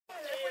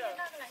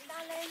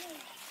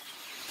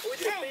ui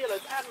Tepy là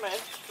than mày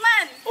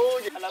mình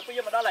ui là bây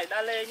giờ mà đó lại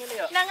đa lê như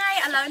này năng ai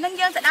ở lời nâng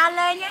dương sẽ đa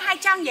lên như hai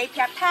trăm vậy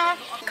phép tha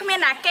không biết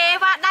là kê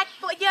và đặt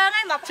của dương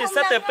ấy mà chỉ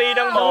sát Tepy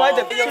đang nói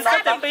chỉ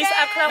sát Tepy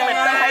sẽ khăng mày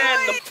tay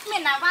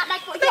miền nào và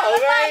đặt của dương ở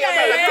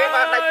đây là cái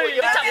mà đặt của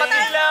dương chẳng có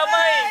gì lơ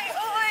mày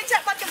ôi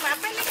chẳng có chừng má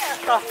bên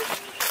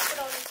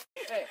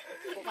này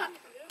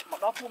mà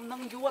đó phun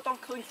nâng vua tao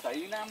khơi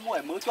sấy nam mua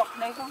mới chọc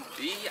này không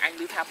ý anh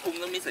cứ thả phun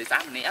nâng mi sấy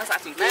sám né ra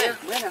chính kia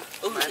mới nè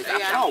sấy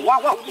sám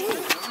wow wow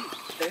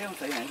thế không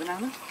sấy hẳn cái nào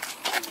nữa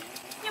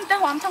nhưng ta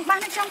hoảng thằng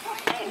ban ở trong thôi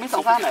mấy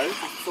sòng pha này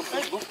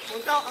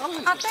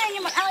ở đây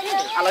nhưng mà ai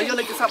à lấy vô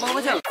lên cái sạp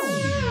mới chứ